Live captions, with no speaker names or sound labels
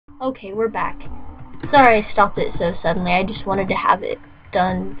Okay, we're back. Sorry I stopped it so suddenly. I just wanted to have it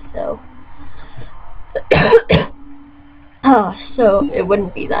done, so... so it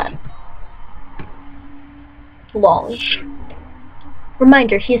wouldn't be that long.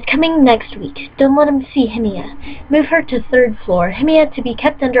 Reminder, he is coming next week. Don't let him see Himia. Move her to 3rd floor. Himia to be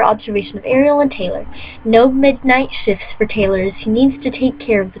kept under observation of Ariel and Taylor. No midnight shifts for Taylor, as he needs to take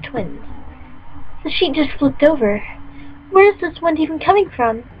care of the twins. The sheet just flipped over. Where is this wind even coming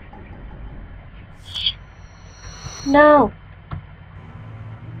from? No.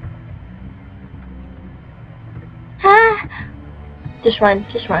 Ah! Just run,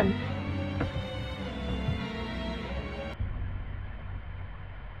 just run.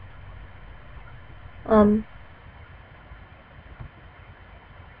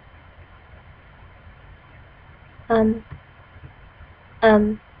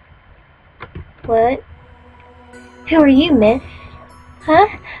 What? Who are you, miss? Huh?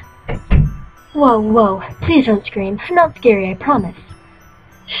 Whoa, please don't scream. I'm not scary, I promise.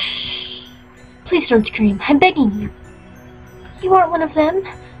 Shh. Please don't scream, I'm begging you. You aren't one of them?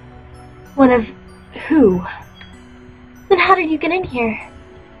 One of who? Then how did you get in here?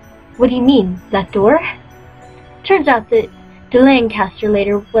 What do you mean, that door? Turns out that the Lancaster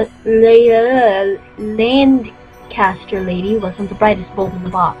lady wasn't the brightest bulb in the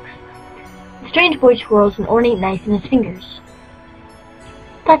box. The strange boy twirls an ornate knife in his fingers.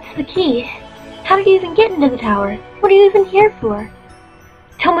 That's the key. How did you even get into the tower? What are you even here for?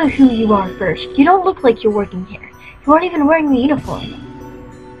 Tell me who you are first. You don't look like you're working here. You aren't even wearing the uniform.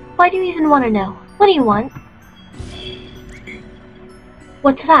 Why do you even want to know? What do you want?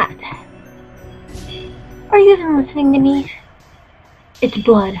 What's that? Are you even listening to me? It's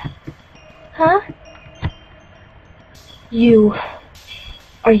blood. Huh?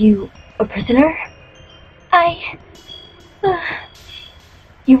 Are you a prisoner?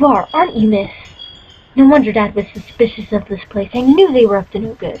 You are, aren't you, miss? No wonder Dad was suspicious of this place. I knew they were up to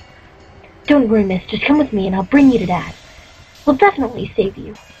no good. Don't worry, miss. Just come with me and I'll bring you to Dad. We'll definitely save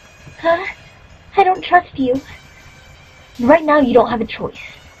you. Huh? I don't trust you. Right now you don't have a choice.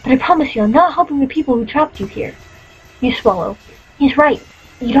 But I promise you I'm not helping the people who trapped you here. You swallow. He's right.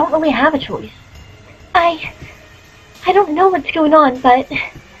 You don't really have a choice. I don't know what's going on, but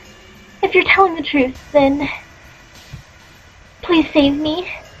if you're telling the truth, then please save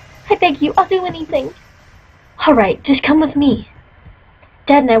me. I beg you, I'll do anything. Alright, just come with me.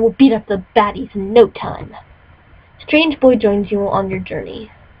 Dad and I will beat up the baddies in no time. Strange boy joins you on your journey.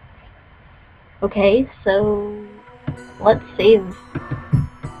 Okay, so let's save.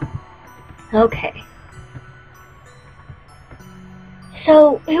 Okay.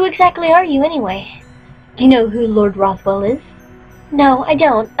 So, who exactly are you anyway? Do you know who Lord Rothwell is? No, I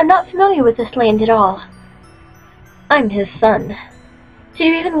don't. I'm not familiar with this land at all. I'm his son. Did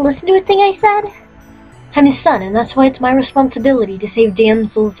you even listen to a thing I said? I'm his son, and that's why it's my responsibility to save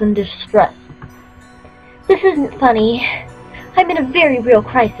damsels in distress. This isn't funny. I'm in a very real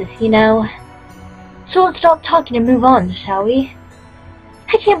crisis, you know. So let's stop talking and move on, shall we?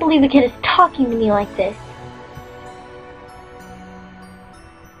 I can't believe a kid is talking to me like this.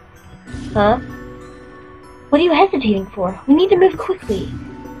 Huh? What are you hesitating for? We need to move quickly.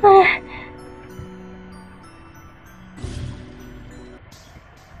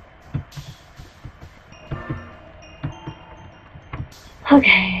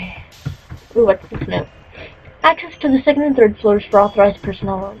 Okay. Ooh, what's this note? Access to the 2nd and 3rd floors for authorized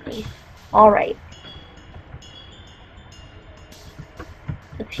personnel only. Alright.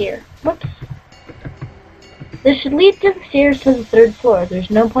 It's here. Whoops. This should lead to the stairs to the 3rd floor. There's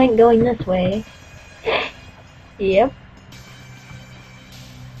no point going this way. Yep.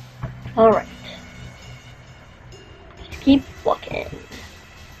 Alright. Just keep walking.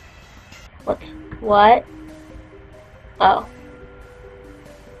 What? Oh.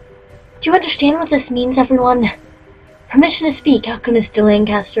 Do you understand what this means, everyone? Permission to speak, Alchemist de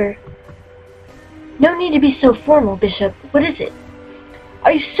Lancaster. No need to be so formal, Bishop. What is it?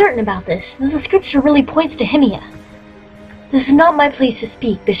 Are you certain about this? The scripture really points to Himia. This is not my place to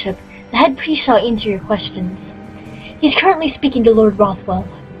speak, Bishop. The head priest shall answer your questions. He's currently speaking to Lord Rothwell.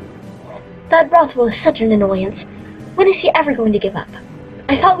 That Rothwell is such an annoyance. When is he ever going to give up?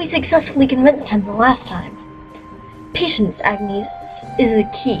 I thought we successfully convinced him the last time. Patience, Agnes, is the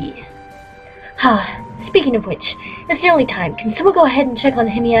key. Speaking of which, it's nearly time. Can someone go ahead and check on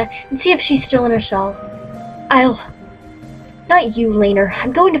Himia and see if she's still in her shell? Not you, Laner.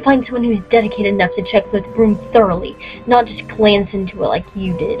 I'm going to find someone who's dedicated enough to check the room thoroughly, not just glance into it like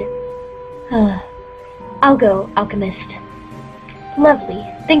you did. I'll go, Alchemist. Lovely.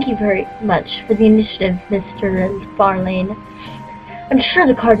 Thank you very much for the initiative, Mr. Farlane. I'm sure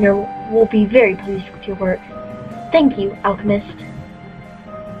the Cardinal will be very pleased with your work. Thank you, Alchemist.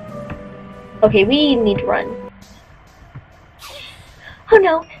 Okay, we need to run. Oh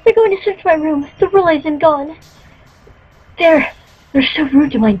no, they're going to search my room. The relay's gone. They're so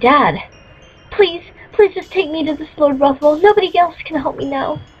rude to my dad. Please just take me to this Lord Rothwell. Nobody else can help me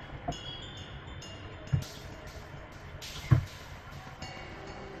now.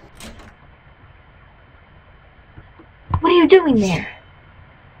 What are you doing there?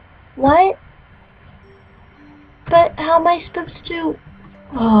 What? But how am I supposed to...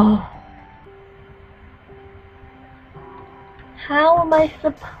 Oh. How am I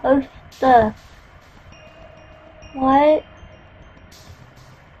supposed to... What?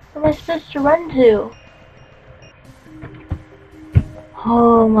 Where am I supposed to run to?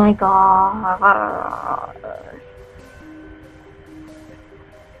 Oh my god.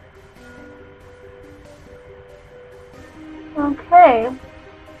 Okay.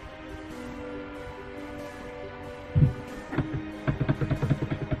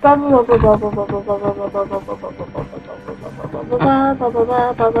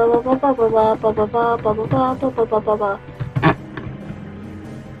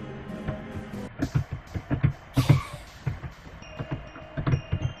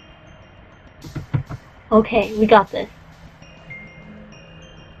 Okay, we got this.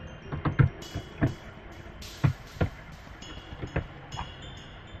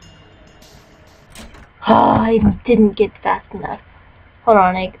 Oh, I didn't get fast enough. Hold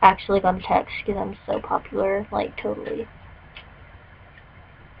on, I actually got a text because I'm so popular, like, totally.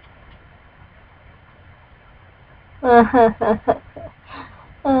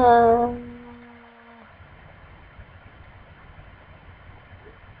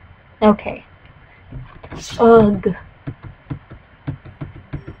 Okay. Ugh.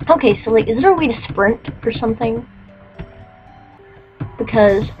 Okay, so, like, is there a way to sprint or something?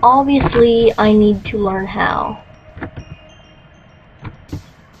 Because, obviously, I need to learn how.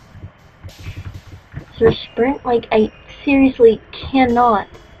 Is there a sprint? Like, I seriously cannot.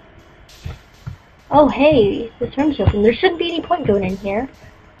 Oh, hey, this room's open. There shouldn't be any point going in here.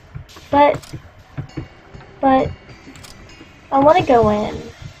 But, I want to go in.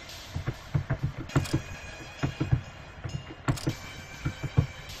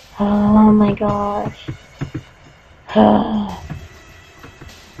 Oh my gosh.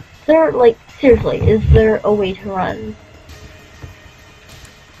 Is there, like, seriously, is there a way to run?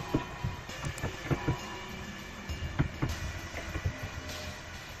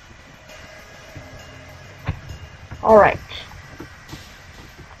 Alright.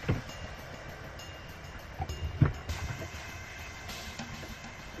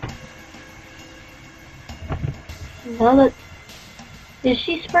 Now that... Is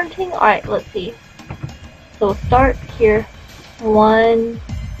she sprinting? Alright, let's see. So we'll start here. 1,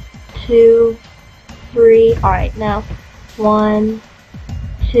 2, 3. Alright, now 1,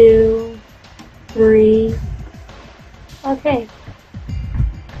 2, 3. Okay.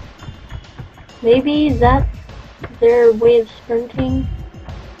 Maybe that's their way of sprinting.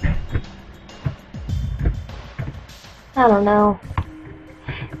 I don't know.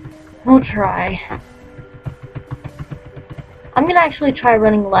 We'll try. I'm gonna actually try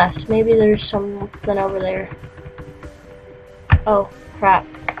running left. Maybe there's something over there. Oh, crap.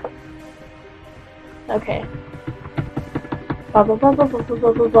 Okay. Oh,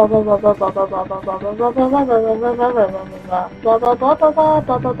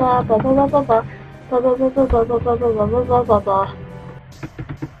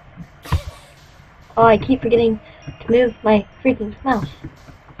 I keep forgetting to move my freaking mouse.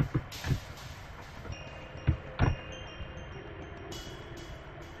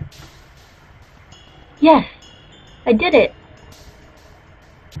 Yes, I did it.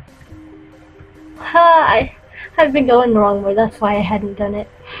 I've been going the wrong way, that's why I hadn't done it.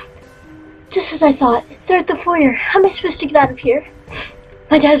 Just as I thought, they're at the foyer. How am I supposed to get out of here?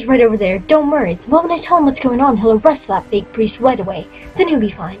 My dad's right over there. Don't worry. The moment I tell him what's going on, he'll arrest that fake priest right away. Then he'll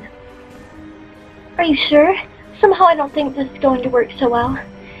be fine. Are you sure? Somehow I don't think this is going to work so well.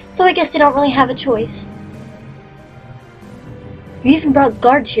 So I guess I don't really have a choice. You even brought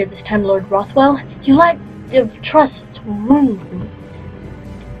guards here this time, Lord Rothwell. You lack of trust wounds me.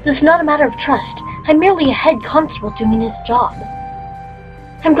 This is not a matter of trust. I'm merely a head constable doing his job.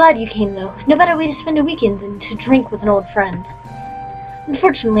 I'm glad you came, though. No better way to spend a weekend than to drink with an old friend.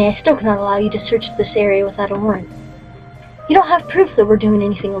 Unfortunately, I still cannot allow you to search this area without a warrant. You don't have proof that we're doing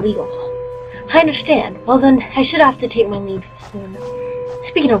anything illegal. I understand. Well then, I should have to take my leave soon.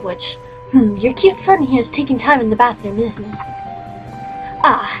 Speaking of which, your cute son here is taking time in the bathroom, isn't he?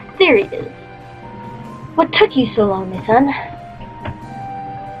 Ah, there he is. What took you so long, my son?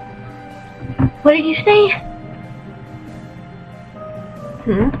 What did you say?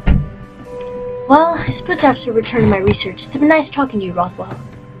 Well, I suppose I have to return to my research. It's been nice talking to you, Rothwell.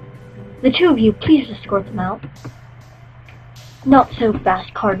 The two of you, please escort them out. Not so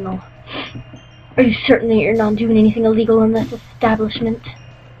fast, Cardinal. Are you certain that you're not doing anything illegal in this establishment?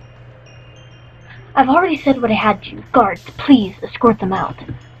 I've already said what I had to. Guards, please escort them out.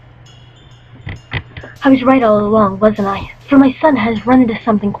 I was right all along, wasn't I? For my son has run into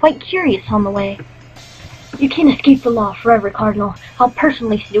something quite curious on the way. You can't escape the law forever, Cardinal. I'll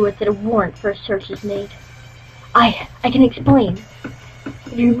personally see to it that a warrant for a search is made. I can explain.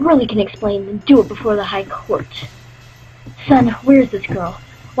 If you really can explain, then do it before the High Court. Son, where's this girl?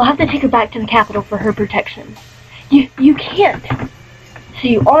 We'll have to take her back to the capital for her protection. You can't. So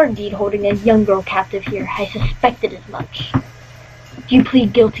you are indeed holding a young girl captive here. I suspected as much. Do you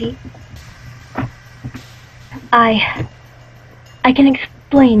plead guilty? I can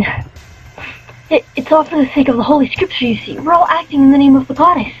explain. It's all for the sake of the Holy Scripture, you see. We're all acting in the name of the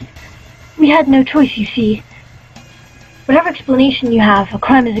goddess. We had no choice, you see. Whatever explanation you have, a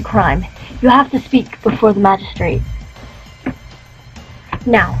crime is a crime. You have to speak before the magistrate.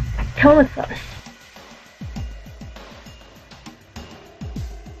 Now, come with us.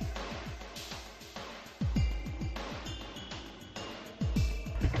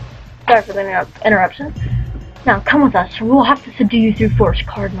 Sorry for the interruption. Now, come with us, or we'll have to subdue you through force,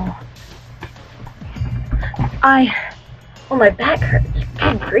 Cardinal. Oh, my back hurts.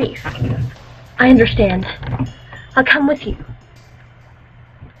 Good grief. I understand. I'll come with you.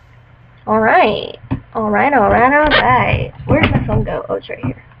 Alright. Alright. Where did my phone go? Oh, it's right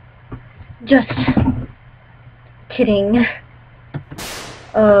here. Just kidding.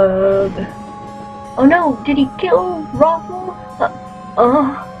 Oh no, did he kill Rothwell?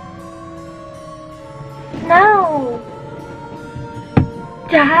 No!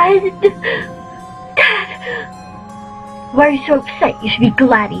 Dad! Why are you so upset? You should be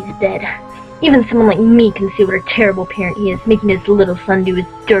glad he's dead. Even someone like me can see what a terrible parent he is, making his little son do his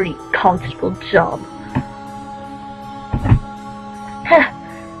dirty constable job.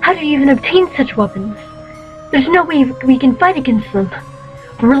 How do you even obtain such weapons? There's no way we can fight against them.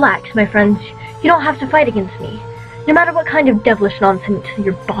 Relax, my friends. You don't have to fight against me. No matter what kind of devilish nonsense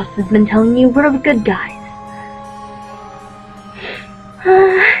your boss has been telling you, we're the good guys.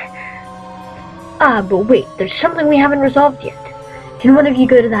 But wait, there's something we haven't resolved yet. Can one of you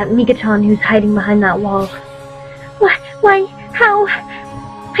go to that Mica-chan who's hiding behind that wall? What? Why? How?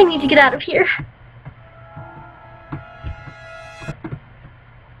 I need to get out of here.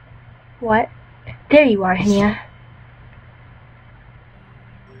 What? There you are, Hania.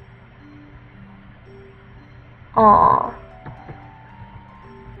 Aww.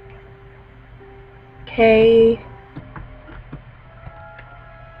 Okay.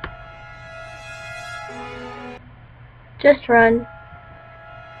 Just run.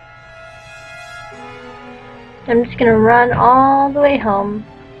 I'm just gonna run all the way home.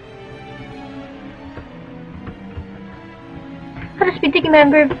 I'll just be digging my own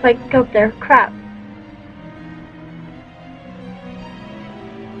grave if I go up there. Crap.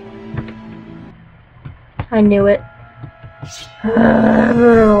 I knew it.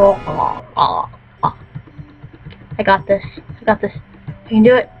 I got this. I can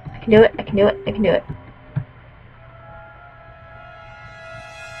do it. I can do it.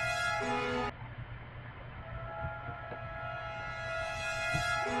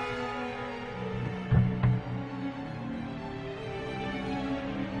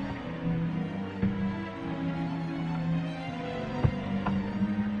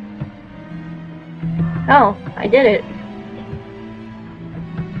 Oh, I did it.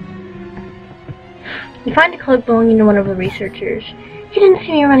 You find a cloak belonging to one of the researchers. He didn't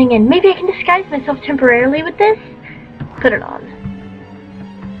see me running in. Maybe I can disguise myself temporarily with this? Put it on.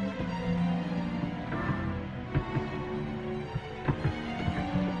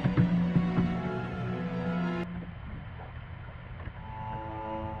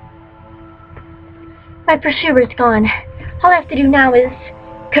 My pursuer is gone. All I have to do now is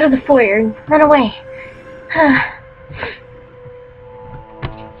go to the foyer and run away.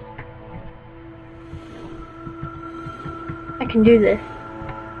 I can do this.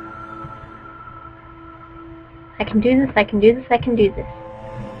 I can do this.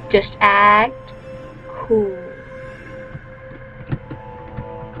 Just act cool.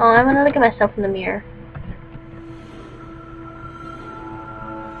 Oh, I want to look at myself in the mirror.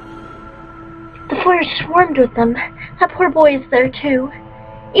 The foyer swarmed with them. That poor boy is there too.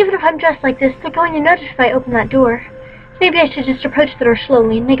 Even if I'm dressed like this, they're going to notice if I open that door. Maybe I should just approach the door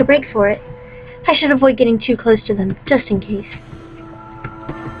slowly and make a break for it. I should avoid getting too close to them, just in case.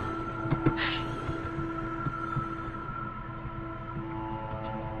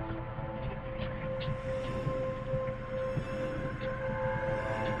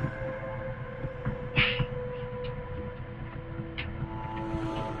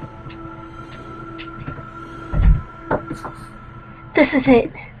 This is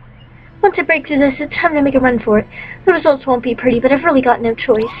it. Once I break through this, it's time to make a run for it. The results won't be pretty, but I've really got no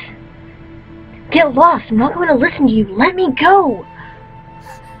choice. Get lost. I'm not going to listen to you. Let me go.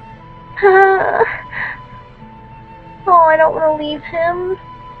 Oh, I don't want to leave him.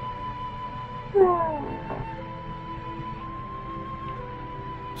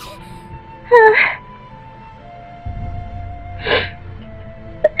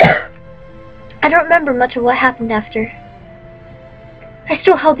 I don't remember much of what happened after. I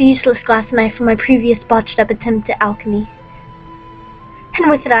still held the useless glass knife from my previous botched-up attempt at alchemy.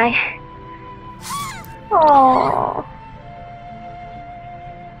 And with it Aww.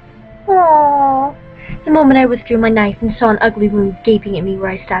 The moment I withdrew my knife and saw an ugly wound gaping at me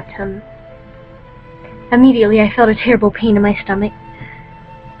where I stabbed him. Immediately I felt a terrible pain in my stomach.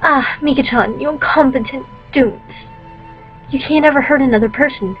 Ah, Mica-chan, you incompetent dunce. You can't ever hurt another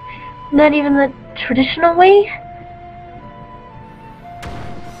person. Not even the traditional way?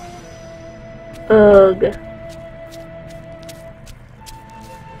 Ugh.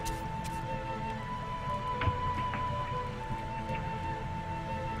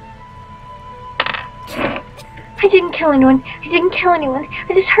 I didn't kill anyone.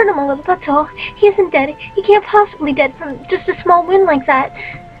 I just hurt him a little, that's all. He isn't dead. He can't possibly be dead from just a small wound like that.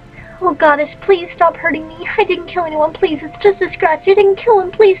 Oh, goddess, please stop hurting me. I didn't kill anyone, please. It's just a scratch. I didn't kill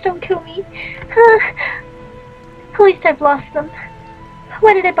him. Please don't kill me. At least I've lost them.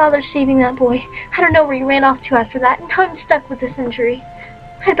 Why did I bother saving that boy? I don't know where he ran off to after that, and now I'm stuck with this injury.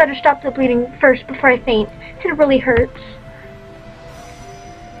 I'd better stop the bleeding first before I faint. It really hurts.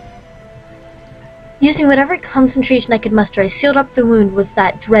 Using whatever concentration I could muster, I sealed up the wound with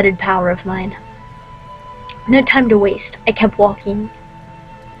that dreaded power of mine. No time to waste. I kept walking.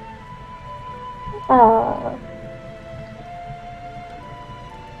 Aww.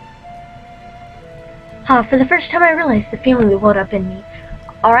 For the first time I realized the feeling that welled up in me.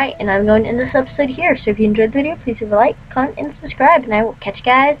 Alright, and I'm going to end this episode here, so if you enjoyed the video, please leave a like, comment, and subscribe, and I will catch you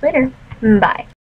guys later. Bye.